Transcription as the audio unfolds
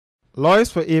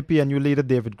Lawyers for APNU leader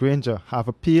David Granger have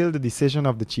appealed the decision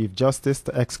of the Chief Justice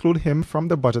to exclude him from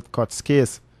the budget cuts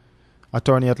case.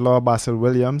 Attorney-at-law Basil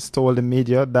Williams told the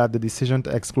media that the decision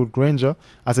to exclude Granger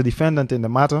as a defendant in the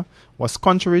matter was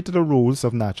contrary to the rules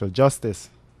of natural justice.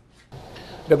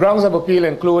 The grounds of appeal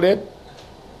included: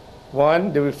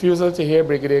 1. The refusal to hear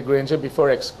Brigadier Granger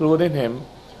before excluding him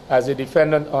as a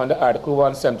defendant under Article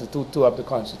 172(2) of the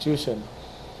Constitution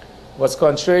was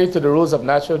contrary to the rules of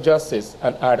natural justice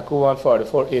and Article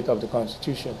 144(8) of the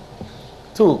Constitution.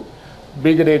 2.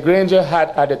 Brigadier Granger had,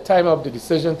 at the time of the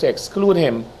decision to exclude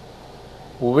him,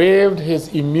 waived his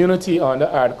immunity under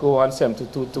Article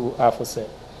 172(2) aforesaid.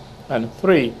 And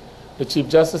 3. The Chief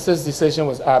Justice's decision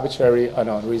was arbitrary and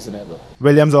unreasonable.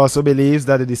 Williams also believes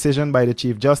that the decision by the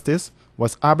Chief Justice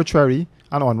was arbitrary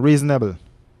and unreasonable.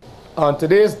 On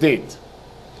today's date,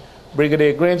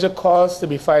 Brigadier Granger calls to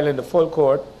be filed in the full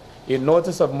court a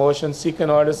notice of motion seeking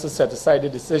orders to set aside the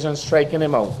decision striking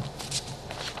him out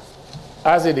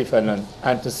as a defendant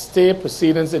and to stay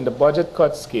proceedings in the budget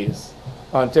cuts case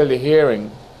until the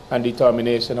hearing and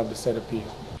determination of the said appeal.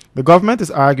 The government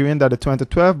is arguing that the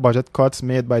 2012 budget cuts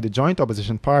made by the joint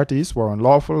opposition parties were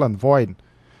unlawful and void.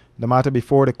 The matter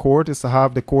before the court is to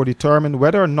have the court determine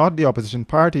whether or not the opposition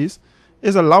parties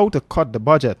is allowed to cut the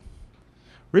budget.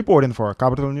 Reporting for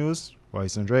Capital News,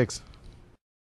 Royce and Drakes.